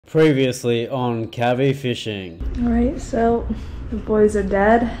Previously on Cavi Fishing. Alright, so the boys are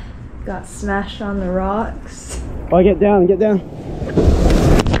dead. Got smashed on the rocks. Oh, get down, get down.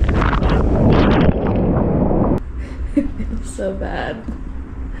 So bad.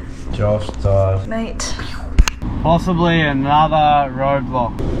 Josh died. Mate. Possibly another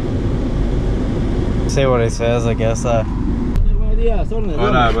roadblock. See what he says, I guess. Buenos días,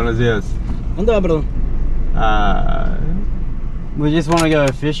 Hola, buenos días. ¿Dónde va, perdón? We just want to go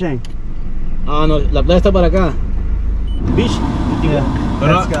fishing. Ah, no, la playa está para acá. Beach. Yeah.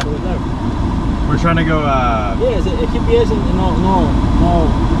 Let's go. We're trying to go, Yes, el GPS, no,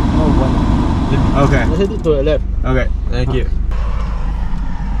 bueno. Okay. Let's to the left. Okay, thank you.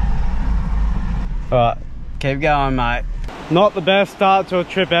 Alright, keep going, mate. Not the best start to a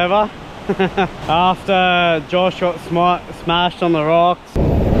trip ever. After Josh got smashed on the rocks.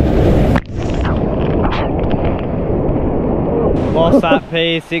 Lost that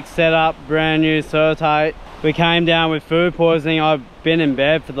P6 setup, brand new Certate. We came down with food poisoning. I've been in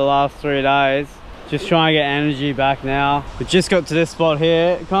bed for the last 3 days. Just trying to get energy back now. We just got to this spot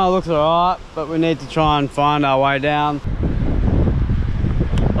here. It kind of looks alright, but we need to try and find our way down.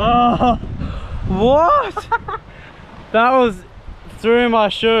 Oh, what? That was through my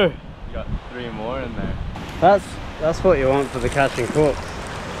shoe. You got 3 more in there. That's what you want for the catch and cook.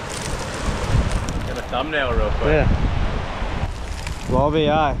 Get a thumbnail real quick. Yeah. Lobby,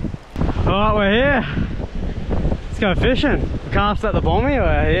 eh? Alright, we're here. Let's go fishing. We cast at the bommy or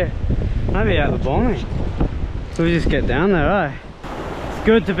out here? Maybe at the bommy. So we just get down there, eh? It's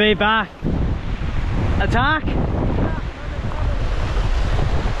good to be back. Attack!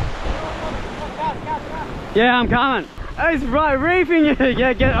 Yeah, I'm coming. Oh, he's right reefing you.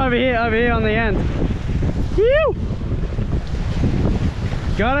 Yeah, get over here on the end. Phew!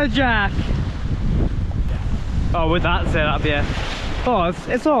 Got a jack. Oh, with that setup, yeah. Oh,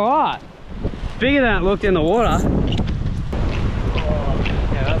 it's alright. Bigger than it looked in the water.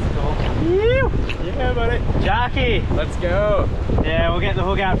 Yeah, that's cool. Phew! Yeah, buddy. Jackie! Let's go. Yeah, we'll get the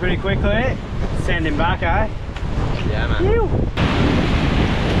hook out pretty quickly. Send him back, eh? Yeah, man. Phew!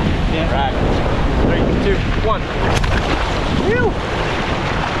 Yeah. Right. 3, 2, 1. Phew!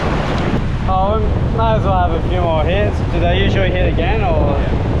 Oh, we might as well have a few more hits. Do they usually hit again, or?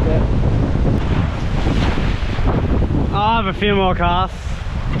 Yeah. I'll have a few more casts.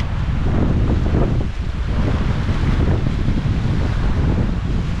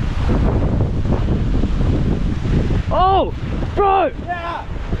 Oh, bro! Yeah.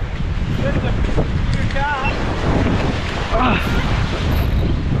 It's a cast.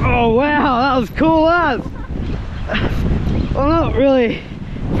 Oh wow, that was cool, lads. I'm not really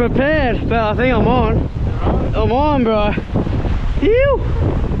prepared, but I think I'm on. I'm on, bro. Phew!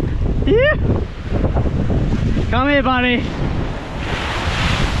 Phew! Come here, buddy.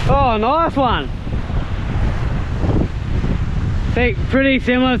 Oh, nice one. Think pretty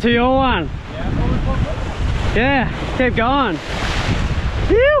similar to your one. Yeah, keep going.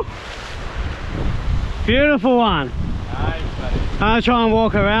 Phew! Beautiful one. Nice, buddy. I'm gonna try and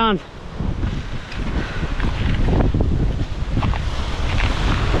walk around.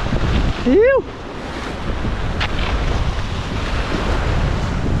 Phew!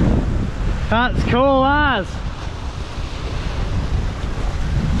 That's cool as.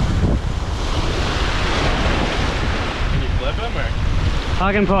 Can you flip him or?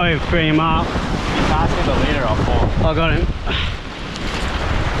 I can probably bring him up. If you pass me the leader, I'll pull. I got him.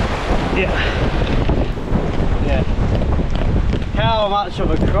 Yeah. Yeah. How much of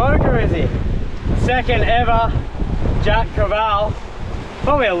a croaker is he? Second ever Jack Crevalle.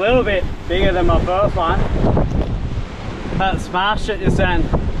 Probably a little bit bigger than my first one. That smashed it just then.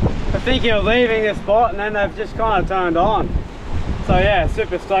 I think he was leaving this spot and then they've just kind of turned on. So yeah,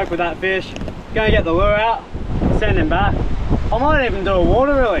 super stoked with that fish. Gonna get the lure out, send him back. I might even do a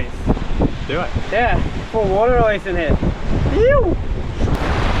water release. Do it. Yeah, full water release in here. Ew!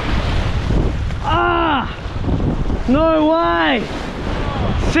 Ah! No way!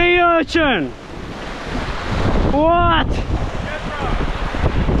 Sea urchin! What?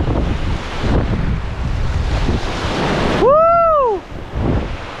 Woo!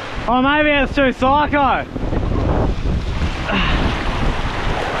 Oh, maybe it's too psycho.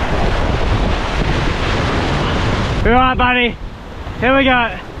 Alright, buddy. Here we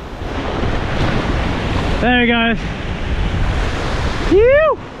go. There he goes.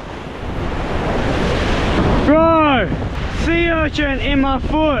 Phew! Bro! Sea urchin in my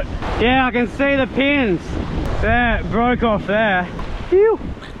foot. Yeah, I can see the pins. There, it broke off there. Phew!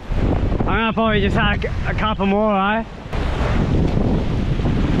 I'm gonna probably just have a couple more, eh?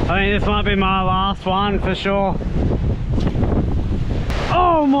 I think this might be my last one for sure. Oh!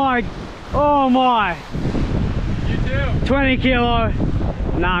 Oh my, oh my. You too. 20 kilo.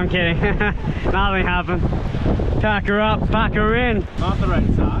 Nah, I'm kidding. Nothing happened. Pack her up, pack her in. Not the right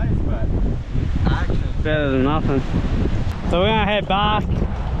size, but action. Better than nothing. So we're gonna head back.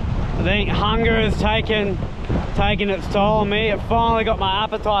 I think hunger has taken its toll on me. It finally got my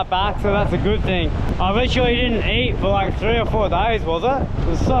appetite back, so that's a good thing. I literally didn't eat for like 3 or 4 days, was it? It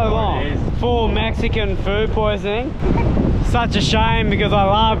was so long. Full Mexican food poisoning. Such a shame because I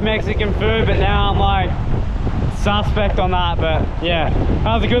love Mexican food, but now I'm like suspect on that. But yeah,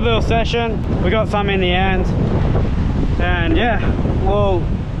 that was a good little session. We got some in the end. And yeah, well,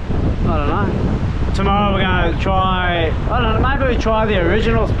 I don't know. Tomorrow we're gonna try, I don't know, maybe we try the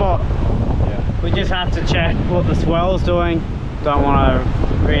original spot. Yeah. We just have to check what the swell's doing. Don't want a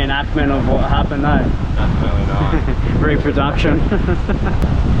reenactment of what happened though. Definitely not. Reproduction.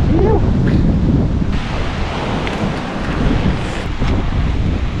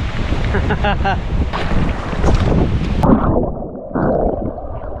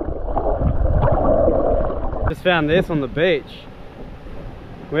 Just found this on the beach.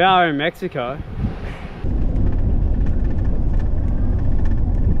 We are in Mexico.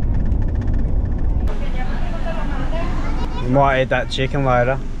 Might eat that chicken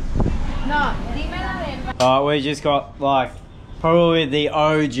later. We just got like probably the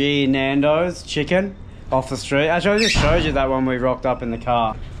OG Nando's chicken off the street. Actually, I just showed you that when we rocked up in the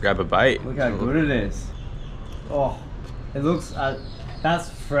car. Grab a bite. Look how good it is. Oh, it looks, that's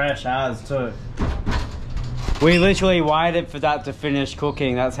fresh as too. We literally waited for that to finish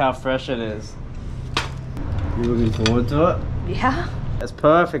cooking. That's how fresh it is. You looking forward to it? Yeah. It's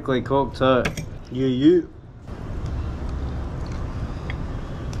perfectly cooked too. You.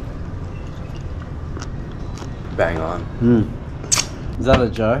 Bang on. Is that a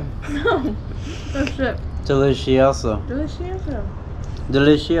joke? No. Oh shit. Delicioso. Delicioso.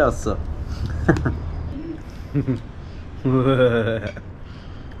 Delicioso.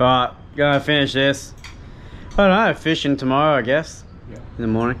 Alright, gonna finish this. I don't know, fishing tomorrow I guess. Yeah. In the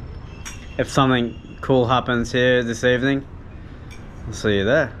morning. If something cool happens here this evening, I'll see you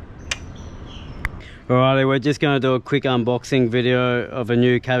there. Alrighty, we're just gonna do a quick unboxing video of a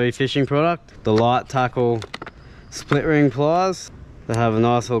new cabbie fishing product. The Light Tackle split ring pliers. They have a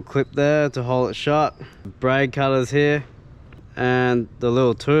nice little clip there to hold it shut. Braid cutters here. And the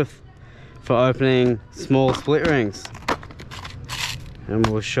little tooth for opening small split rings. And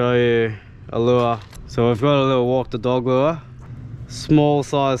we'll show you a lure. So we've got a little walk the dog lure. Small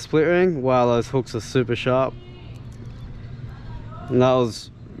size split ring. Wow, those hooks are super sharp. And that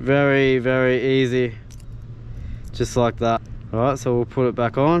was very, very easy. Just like that. Alright, so we'll put it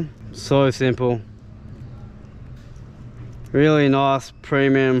back on. So simple. Really nice,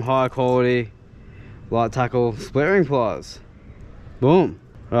 premium, high quality Light Tackle split ring pliers. Boom.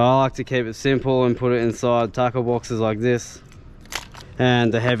 I like to keep it simple and put it inside tackle boxes like this.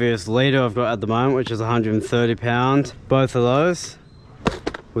 And the heaviest leader I've got at the moment, which is 130 pound. Both of those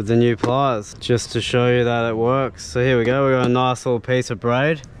with the new pliers, just to show you that it works. So here we go, we got a nice little piece of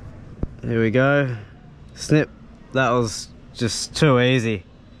braid. Here we go. Snip. That was just too easy.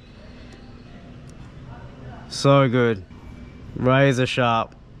 So good. Razor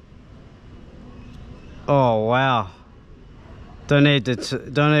sharp. Oh wow. Don't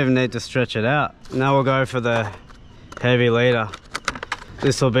even need to stretch it out. Now we'll go for the heavy leader.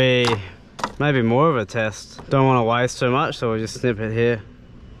 This will be maybe more of a test. Don't want to waste too much, so we'll just snip it here.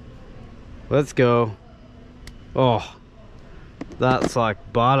 Let's go. Oh, that's like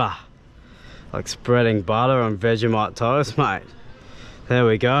butter. Like spreading butter on Vegemite toast, mate. There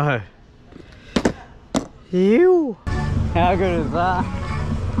we go. Ew. How good is that?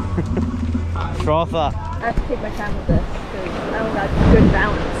 Frother. I have to take my time with this because I don't got good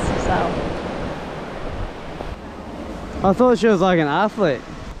balance, so. I thought she was like an athlete.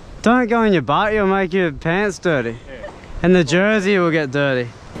 Don't go in your butt, you'll make your pants dirty. And the jersey will get dirty.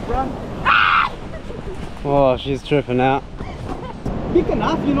 Run. Oh, she's tripping out. Big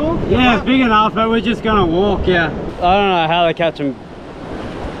enough, you know? Yeah, it's big enough, but we're just gonna walk, yeah. I don't know how they catch them.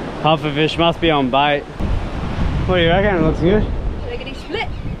 Pufferfish must be on bait. What do you reckon? It looks good. Splickety split.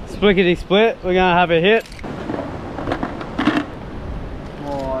 Splickety split. We're gonna have a hit.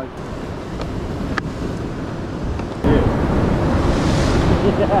 Oh.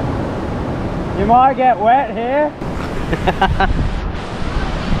 Yeah. You might get wet here.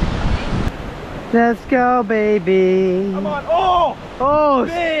 Let's go, baby. Come on. Oh! Oh!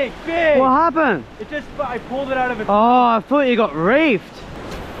 Big! What happened? I pulled it out of its... Oh, I thought you got reefed.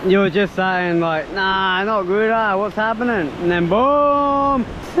 You were just saying like, nah, not good, what's happening? And then boom!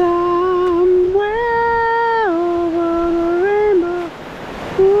 Somewhere over the rainbow.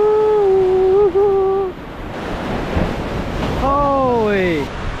 Woo. Holy!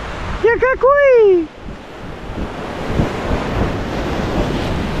 Yakakui!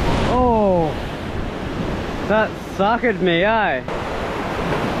 Oh, that suckered me, eh?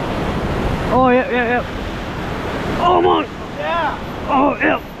 Oh, yep. Oh, man! Yeah! Oh,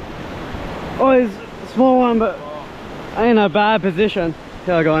 yep! Oh, it's a small one, but ain't a bad position.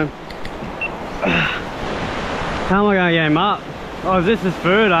 Here I go him. How am I gonna get him up? Oh, this is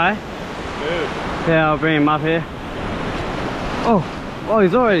food, eh? Food. Yeah, I'll bring him up here. Oh,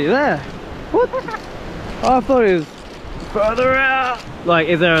 he's already there. What? Oh, I thought he was further out. Like,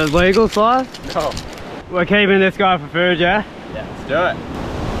 is there a legal size? No. We're keeping this guy for food, yeah? Yeah, let's do it.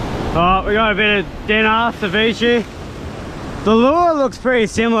 Oh, we got a bit of dinner, ceviche. The lure looks pretty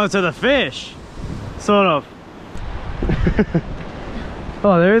similar to the fish. Sort of.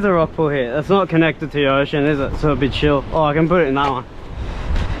 Oh, there is a rock pool here. That's not connected to the ocean, is it? So it'll be chill. Oh, I can put it in that one.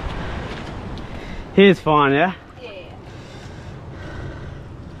 Here's fine, yeah? Yeah.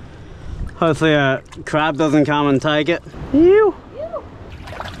 Hopefully a crab doesn't come and take it. Ew.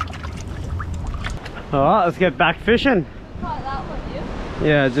 Alright, let's get back fishing. Caught that one, you?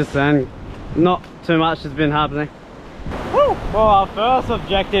 Yeah, just then. Not too much has been happening. Woo! Well, our first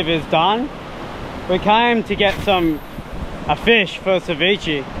objective is done. We came to get a fish for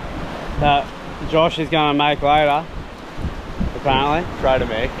ceviche that Josh is going to make later, apparently. Try to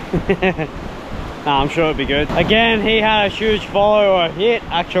make. Nah, I'm sure it'll be good. Again, he had a huge follow or a hit,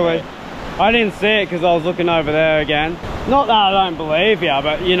 actually. I didn't see it because I was looking over there again. Not that I don't believe you,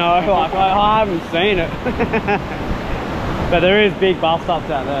 but you know, like I haven't seen it. But there is big bust-ups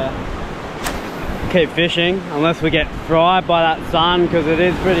out there. Keep fishing, unless we get fried by that sun, because it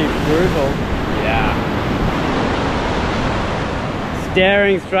is pretty brutal. Yeah.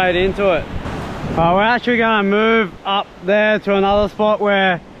 Staring straight into it. We're actually going to move up there to another spot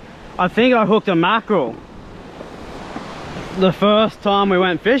where I think I hooked a mackerel. The first time we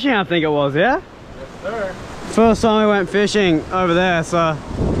went fishing, I think it was, yeah? Yes, sir. First time we went fishing over there, so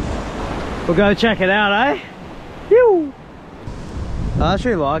we'll go check it out, eh? Phew. I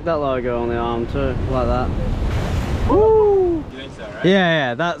actually like that logo on the arm too, like that. Woo! You think so, right?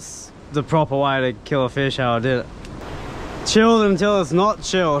 Yeah, that's the proper way to kill a fish, how I did it. Chilled until it's not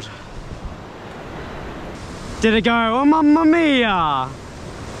chilled. Did it go, oh mamma mia!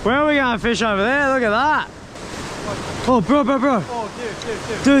 Where are we going to fish over there? Look at that! Oh, bro. Oh,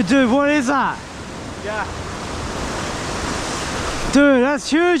 dude. Dude, what is that? Yeah. Dude, that's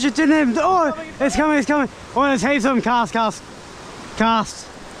huge. It didn't even... Oh, it's coming. Oh, there's heaps of them. Cast.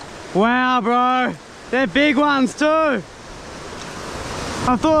 Wow, bro. They're big ones too. I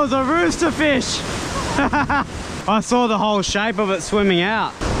thought it was a rooster fish. I saw the whole shape of it swimming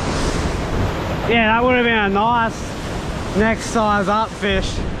out. Yeah, that would have been a nice next size up fish.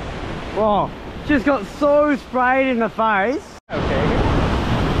 Whoa. Just got so sprayed in the face. Okay.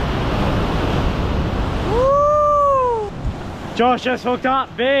 Woo! Josh just hooked up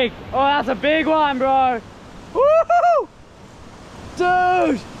big. Oh, that's a big one, bro. Woo!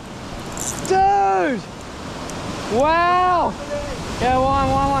 Dude! Wow! Yeah,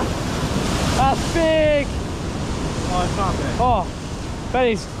 one. That's big. Oh, it's not big. Oh, but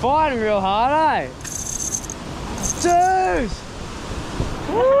he's fighting real hard, eh? Dude!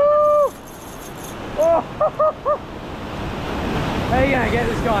 Woo! Oh. How are you gonna get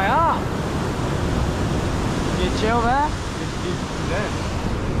this guy up? You chill there?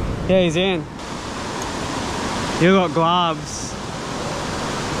 Yeah, he's in. You got gloves.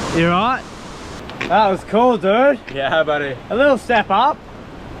 You right? That was cool, dude. Yeah, buddy. A little step up.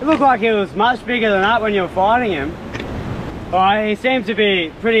 It looked like he was much bigger than that when you were fighting him. Alright, he seemed to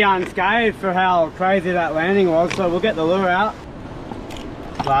be pretty unscathed for how crazy that landing was, so we'll get the lure out.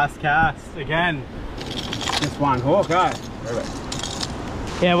 Last cast again. Just one hook, eh? Perfect.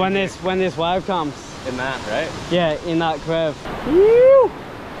 Yeah, when this wave comes. In that, right? Yeah, in that curve. Woo!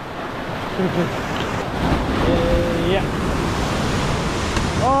 Yeah.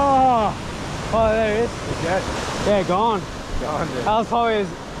 Oh, there it is. Good. Yeah, gone. Gone, dude. That was probably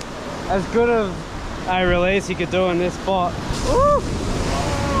as good of a release you could do in this spot. Woo!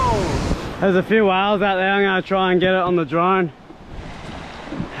 Whoa. There's a few whales out there. I'm going to try and get it on the drone.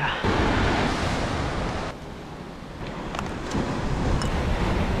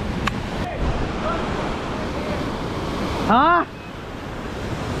 Huh?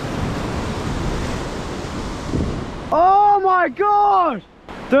 Oh my god!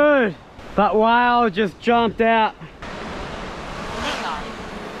 Dude, that whale just jumped out.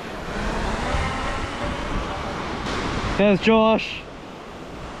 There's Josh.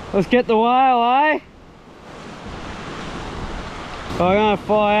 Let's get the whale, eh? So I'm gonna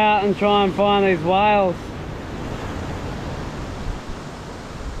fly out and try and find these whales.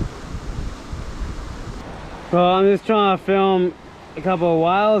 Well, I'm just trying to film a couple of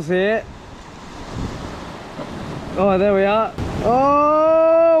whales here. Oh, there we are.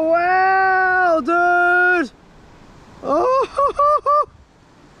 Oh, wow, dude! Oh,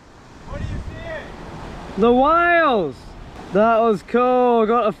 What do you see? the whales! That was cool. I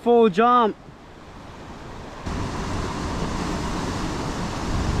got a full jump.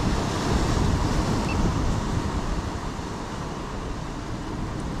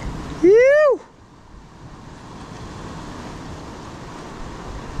 Phew!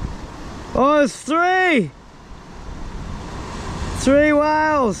 Oh, it's three! Three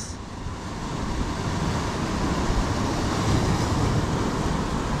whales!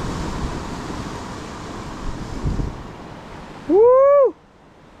 Woo!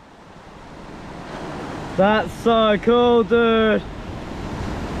 That's so cool, dude!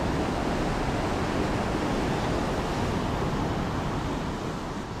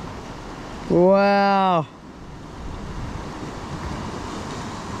 Wow!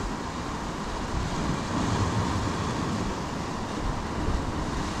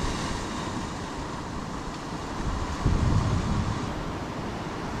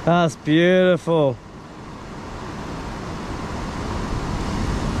 That's beautiful.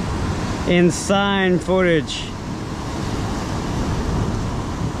 Insane footage.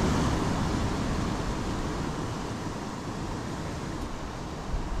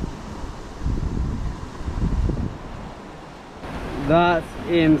 That's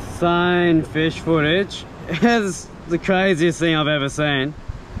insane fish footage. It's the craziest thing I've ever seen.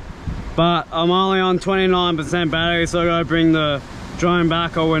 But I'm only on 29% battery, so I gotta bring the drone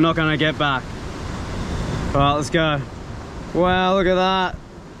back or we're not gonna get back. Alright, let's go. Wow, look at that.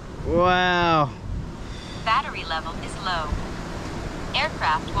 Wow. Battery level is low.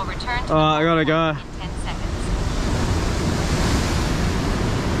 Aircraft will return to Alright, I gotta go. in 10 seconds.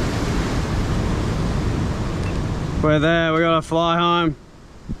 We're there, we gotta fly home.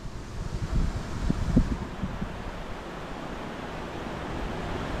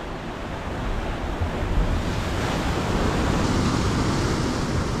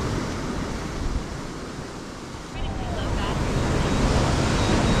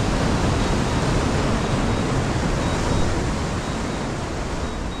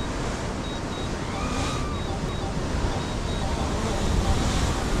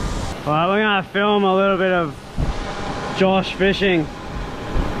 Alright, we're gonna film a little bit of Josh fishing.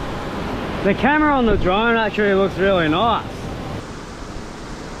 The camera on the drone actually looks really nice.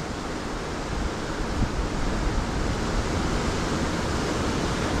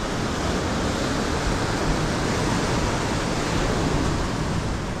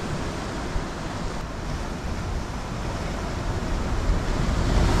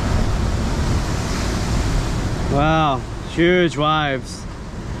 Wow, huge waves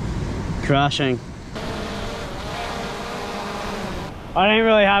crashing. I didn't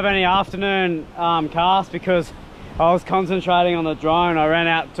really have any afternoon cast because I was concentrating on the drone. I ran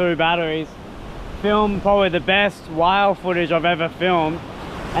out 2 batteries. Filmed probably the best whale footage I've ever filmed,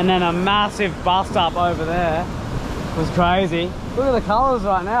 and then a massive bust up over there. It was crazy. Look at the colors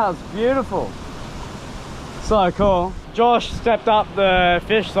right now, it's beautiful. So cool. Josh stepped up the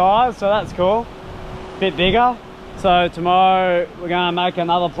fish size, so that's cool. Bit bigger. So tomorrow we're gonna make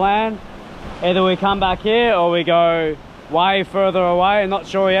another plan. Either we come back here or we go way further away. Not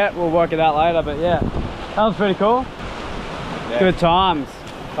sure yet, we'll work it out later, but yeah, that was pretty cool. Yeah. Good times.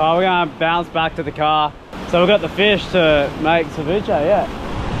 We're gonna bounce back to the car. So we've got the fish to make ceviche, yeah.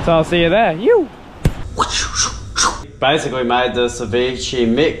 So I'll see you there. You. Basically made the ceviche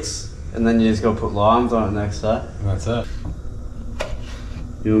mix, and then you just gotta put limes on it next day. And that's it.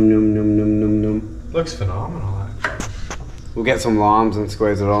 Yum, yum, yum, yum, yum, yum. Looks phenomenal, actually. We'll get some limes and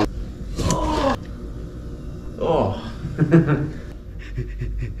squeeze it on. Oh.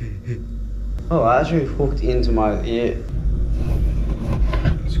 Oh, I actually hooked into my ear.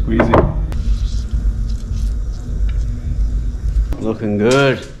 Squeezy. Looking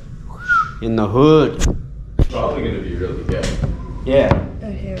good. In the hood. Probably gonna be really good. Yeah. Oh,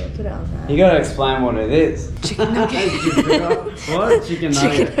 here, we'll put it on that. You gotta explain what it is. Chicken nugget. What? Chicken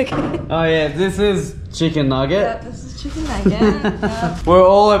nugget. Chicken nugget. Oh yeah, this is chicken nugget. Yeah, this is chicken nugget. Yeah. We're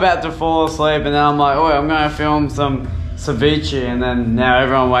all about to fall asleep, and then I'm like, oh, I'm gonna film some ceviche, and then now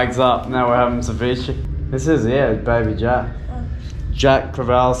everyone wakes up. Now we're having ceviche. This is, yeah, baby Jack. Oh. Jack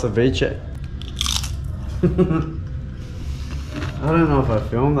Crevalle ceviche. I don't know if I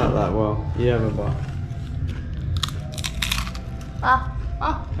filmed that well. You have a bite.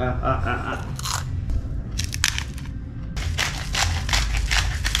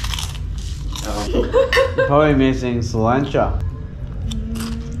 Probably missing cilantro.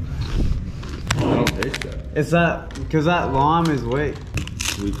 I don't taste that. It's that, because that lime is weak.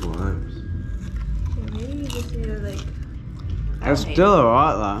 Weak limes. Maybe you just need to like. It's still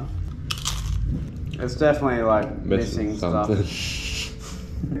alright though. It's definitely like missing stuff.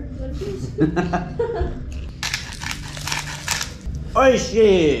 Oh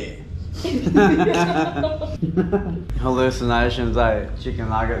shit! Hallucinations, eh? Chicken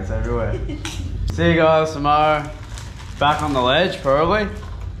nuggets everywhere. See you guys tomorrow. Back on the ledge, probably.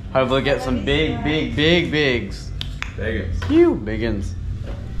 Hopefully get some bigs. Vegas. Phew, biggins.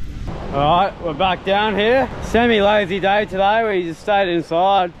 Alright, we're back down here. Semi-lazy day today. We just stayed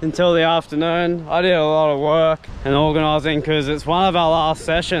inside until the afternoon. I did a lot of work and organising because it's one of our last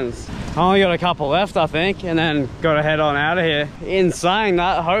sessions. I only got a couple left, I think, and then got to head on out of here. In saying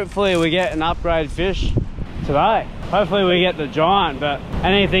that, hopefully we get an upgrade fish today. Hopefully we get the giant, but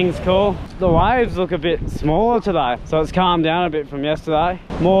anything's cool. The waves look a bit smaller today, so it's calmed down a bit from yesterday.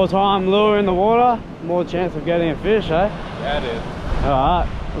 More time lure in the water, more chance of getting a fish, eh? Yeah, it is. Alright,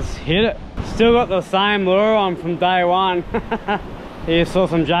 let's hit it. Still got the same lure on from day one. You saw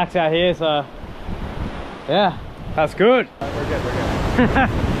some jacks out here, so yeah, that's good. We're good.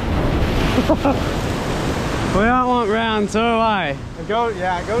 We don't want round two, eh? It goes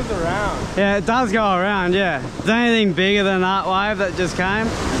around. Yeah, it does go around, yeah. Is there anything bigger than that wave that just came?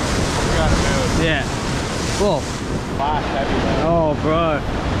 We gotta move. Yeah. Whoa. Flash heavy though. Oh, bro.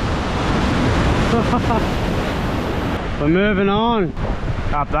 We're moving on.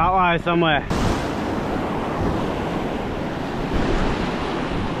 Up that way somewhere.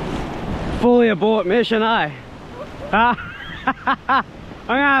 Fully abort mission, eh?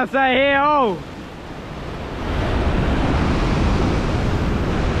 I'm gonna say here, oh!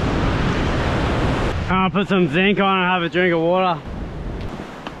 I'll put some zinc on and have a drink of water.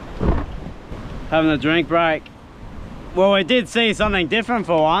 Having a drink break. Well, we did see something different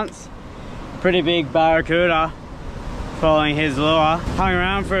for once. Pretty big barracuda. Following his lure. Hung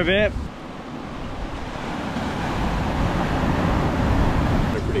around for a bit.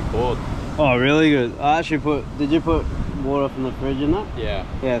 They're pretty cold. Oh, really good. I actually did you put water from the fridge in that? Yeah.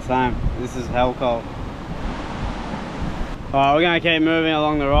 Yeah, same. This is hell cold. Alright, we're gonna keep moving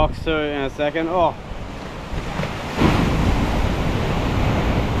along the rocks too in a second. Oh.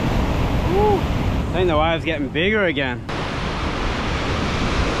 Woo. I think the wave's getting bigger again.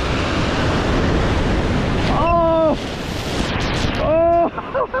 Oh! Oh!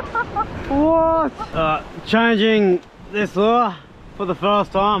 What? Changing this lure for the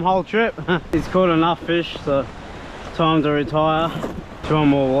first time, whole trip. He's caught enough fish, so time to retire. Do you want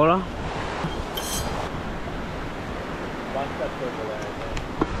more water?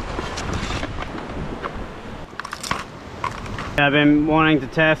 I've been wanting to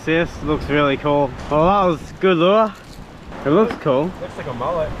test this. Looks really cool. Well, that was good lure. It looks cool. Looks like a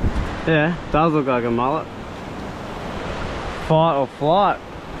mullet. Yeah, it does look like a mullet. Fight or flight.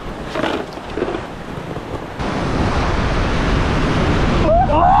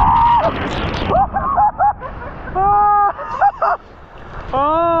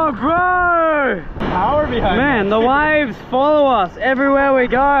 Oh, bro! Power behind Man, the waves follow us everywhere we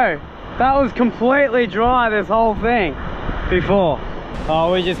go. That was completely dry, this whole thing, before.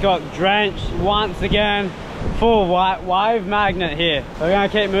 Oh, we just got drenched once again. Full white wave magnet here. We're gonna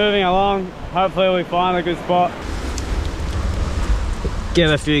keep moving along. Hopefully we find a good spot. Get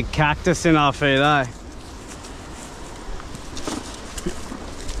a few cactus in our feet, eh?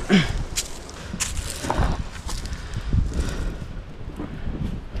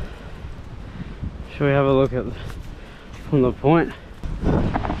 Should we have a look at from the point?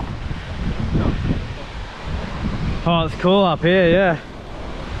 Oh, it's cool up here, yeah.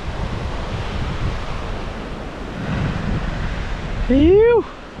 Phew!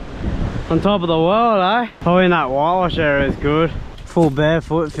 On top of the world, eh? Oh, in that whitewash area is good. Full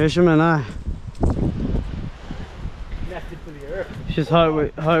barefoot fisherman, eh? Just hope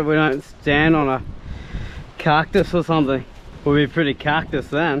we don't stand on a cactus or something. We'll be pretty cactus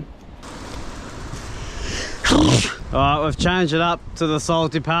then. Alright, we've changed it up to the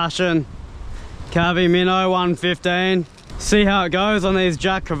Salty Passion Cavi Minnow 115. See how it goes on these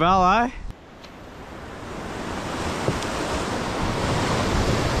Jack Crevalle, eh?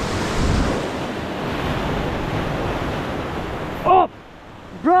 Up!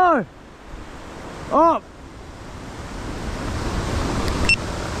 Bro! Up!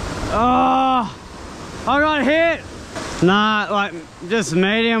 Oh! I got hit! Nah, like just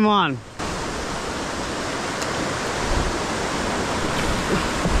medium one.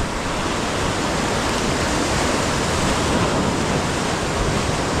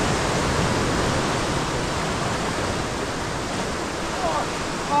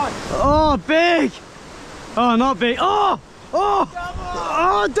 Oh, big! Oh, not big. Oh! Oh! Double.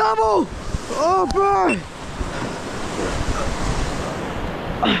 Oh, double! Oh, bro!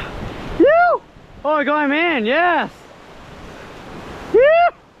 You! Oh, I got him in, yes! Yeah!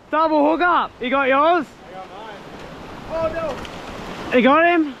 Double hook up. You got yours? I got mine. Oh no! You got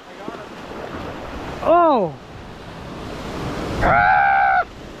him? I got him. Oh! Ah!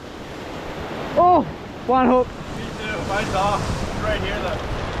 Oh! One hook. Me too. Mine's off. It's right here though.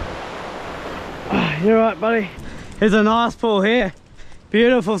 You're right, buddy. There's a nice pool here.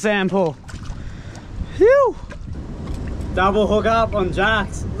 Beautiful sand pool. Phew! Double hook up on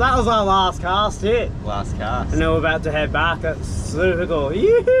jacks. That was our last cast hit. Last cast. And then we're about to head back. That's super cool.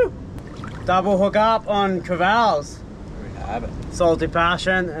 Yoo-hoo! Double hook up on Cravals. We have it. Salty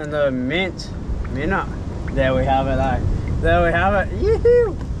Passion and the Minute. There we have it though. There we have it.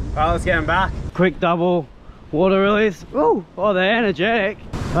 Yoo-hoo! Alright, let's get them back. Quick double water release. Ooh, oh, they're energetic.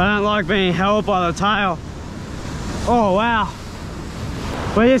 I don't like being held by the tail. Oh, wow.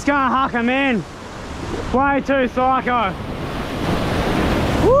 We're just gonna huck them in. Way too psycho.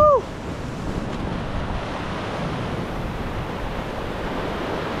 Woo!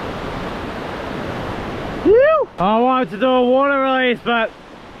 Phew! I wanted to do a water release, but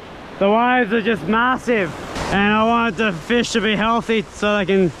the waves are just massive. And I wanted the fish to be healthy so they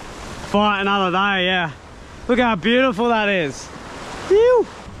can fight another day, yeah. Look how beautiful that is. Phew!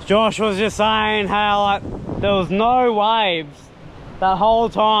 Josh was just saying how like there was no waves that whole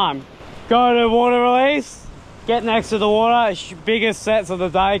time. Go to water release, get next to the water, biggest sets of the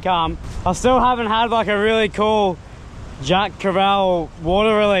day come. I still haven't had like a really cool Jack Crevalle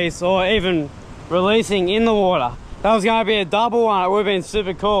water release or even releasing in the water. That was gonna be a double one, it would have been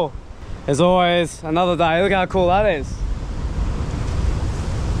super cool. As always, another day, look how cool that is.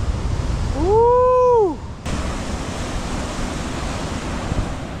 Woo!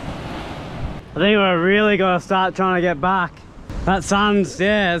 I think we're really gotta start trying to get back. That sun's,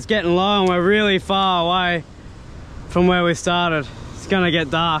 yeah, it's getting low and we're really far away from where we started. It's gonna get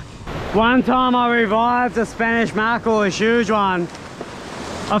dark. One time I revived a Spanish mackerel, a huge one.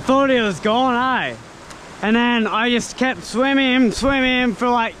 I thought he was gone, eh? And then I just kept swimming for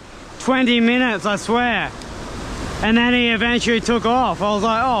like 20 minutes, I swear. And then he eventually took off. I was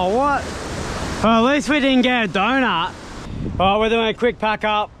like, oh, what? Well, at least we didn't get a donut. Well, we're doing a quick pack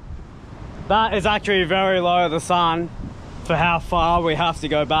up. That is actually very low, the sun, for how far we have to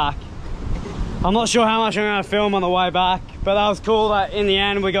go back. I'm not sure how much I'm going to film on the way back, but that was cool that in the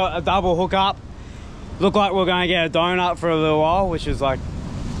end we got a double hookup. Looked like we're going to get a donut for a little while, which is like,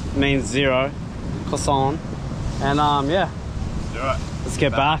 means 0. Croissant. And yeah. Let's do it. Let's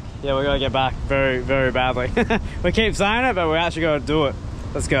get back. Yeah, we got to get back very, very badly. We keep saying it, but we actually got to do it.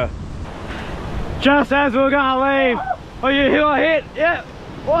 Let's go. Just as we're going to leave. Oh, you hear a hit? Yeah.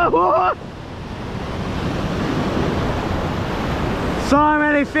 Whoa, whoa. So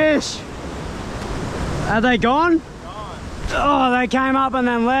many fish. Are they gone? Gone. Oh, they came up and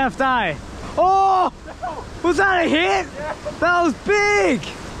then left, eh? Oh! No. Was that a hit? Yeah. That was big!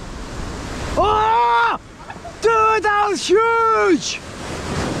 Oh! Dude, that was huge!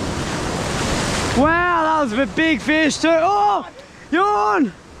 Wow, that was a big fish too. Oh!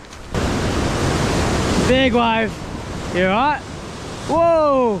 Yawn! Big wave. You alright?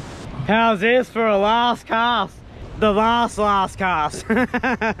 Whoa! How's this for a last cast? The last cast.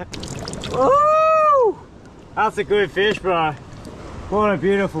 Woo! That's a good fish, bro. What a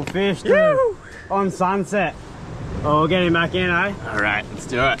beautiful fish, dude. Woo! On sunset. Oh, we'll get him back in, eh? Alright, let's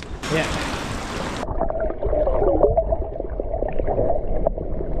do it. Yeah.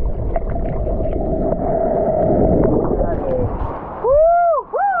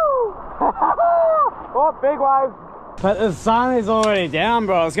 Oh, big wave. But the sun is already down,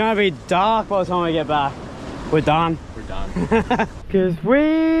 bro. It's gonna be dark by the time we get back. We're done. We're done. Cause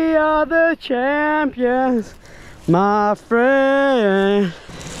we are the champions, my friend.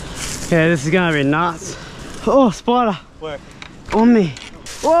 Yeah, this is gonna be nuts. Oh, spider. Where? On me.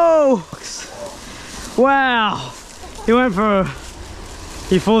 Whoa! Wow! He went for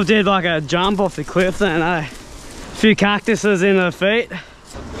he full did like a jump off the cliff then, eh? A few cactuses in the feet.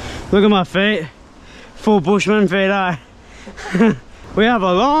 Look at my feet. Full bushman feet, eh? We have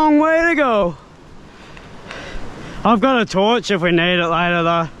a long way to go. I've got a torch if we need it later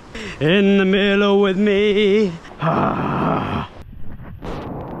though. In the middle with me.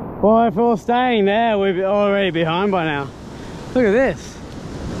 Well, if we were staying there, we'd already be home by now. Look at this.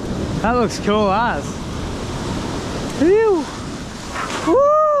 That looks cool as. Phew.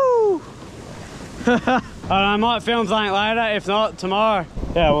 Woo! I might film something later, if not tomorrow.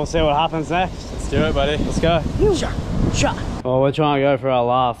 Yeah, we'll see what happens next. Let's do it, buddy. Let's go. Sure. Well, we're trying to go for our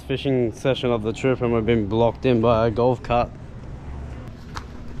last fishing session of the trip and we've been blocked in by a golf cart.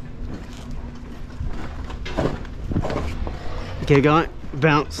 Keep going,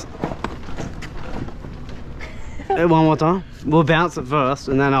 bounce. One more time. We'll bounce it first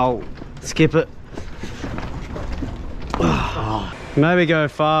and then I'll skip it. Maybe go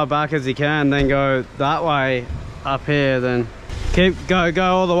far back as you can, then go that way up here, then go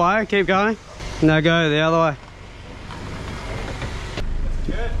all the way, keep going. No, go the other way.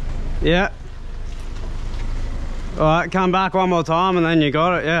 Good. Yeah. Alright, come back one more time and then you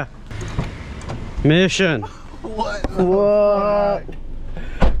got it, yeah. Mission. What?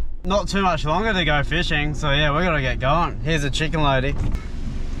 Not too much longer to go fishing, so yeah, we gotta get going. Here's a chicken lady.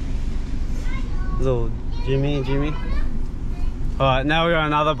 Little Jimmy. Alright, now we got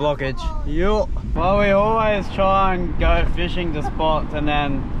another blockage. Yo. Well, we always try and go fishing to spots and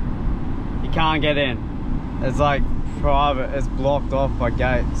then you can't get in. It's like private, it's blocked off by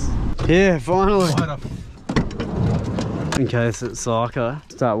gates. Yeah, finally. In case it's psycho.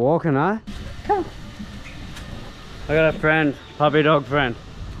 Start walking, eh? Come. I got a friend, puppy dog friend.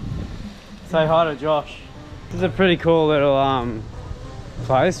 Say hi to Josh. This is a pretty cool little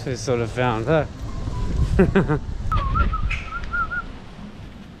place we sort of found, huh?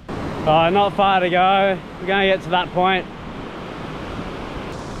 Not far to go. We're gonna get to that point.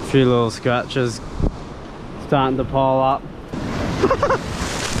 A few little scratches starting to pile up.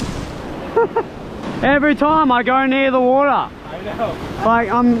 Every time I go near the water. I know. Like,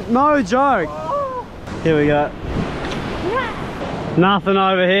 I'm no joke. Oh. Here we go. Nothing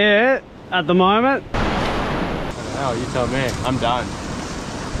over here at the moment. Oh, you tell me. I'm done.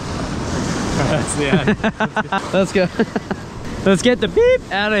 That's the end. Let's go. Let's get the beep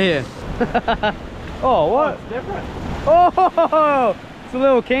out of here. Oh, what? It's different. Oh, it's a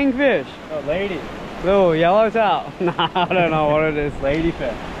little kingfish. Oh, lady. Little yellowtail. Nah, I don't know what it is.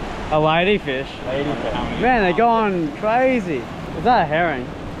 Ladyfish. A ladyfish. Ladyfish. Man, they're going crazy. Is that a herring?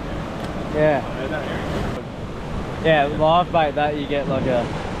 Yeah. Oh, is that herring? Yeah, live bait that you get like a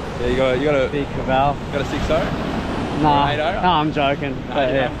Yeah, you got a big cavale. Got a 6-0? Nah, Or an 8-0? no, I'm joking. Nah,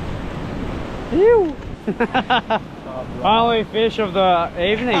 But yeah. Ew. Only fish of the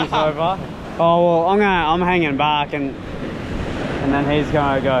evening so far. Oh well, I'm hanging back and then he's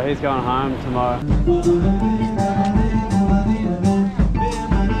going home tomorrow.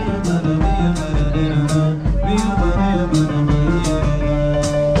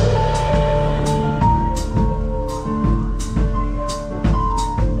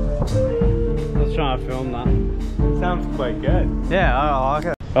 Let's try and film that. Sounds quite good. Yeah, I like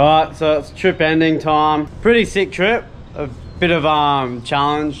it. Alright, so it's trip ending time. Pretty sick trip. A bit of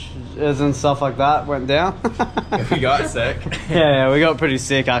challenges and stuff like that went down. We got sick. Yeah, we got pretty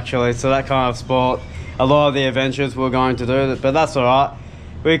sick actually, so that kind of spoiled a lot of the adventures we were going to do, but that's alright.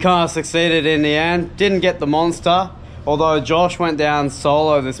 We kind of succeeded in the end. Didn't get the monster, although Josh went down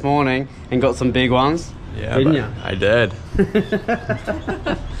solo this morning and got some big ones. Yeah, didn't you? I did.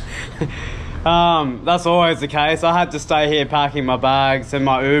 That's always the case. I had to stay here packing my bags and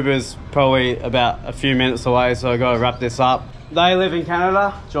my Uber's probably about a few minutes away, so I gotta wrap this up. They live in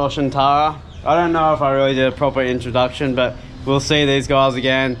Canada, Josh and Tara. I don't know if I really did a proper introduction, but we'll see these guys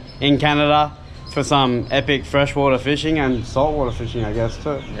again in Canada for some epic freshwater fishing and saltwater fishing, I guess,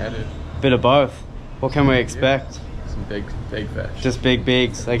 too. Yeah, dude. Bit of both. What can we expect? Some big fish. Just big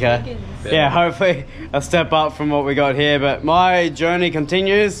bigs, okay. Yeah, hopefully a step up from what we got here, but my journey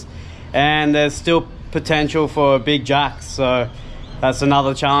continues and there's still potential for big jacks, so that's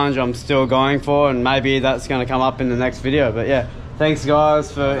another challenge I'm still going for, and maybe that's going to come up in the next video. But yeah, thanks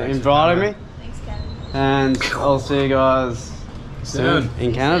guys for inviting me. Thanks, Kevin. And I'll see you guys soon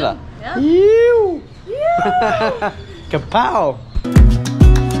in Canada. Yeah. You. Kapow.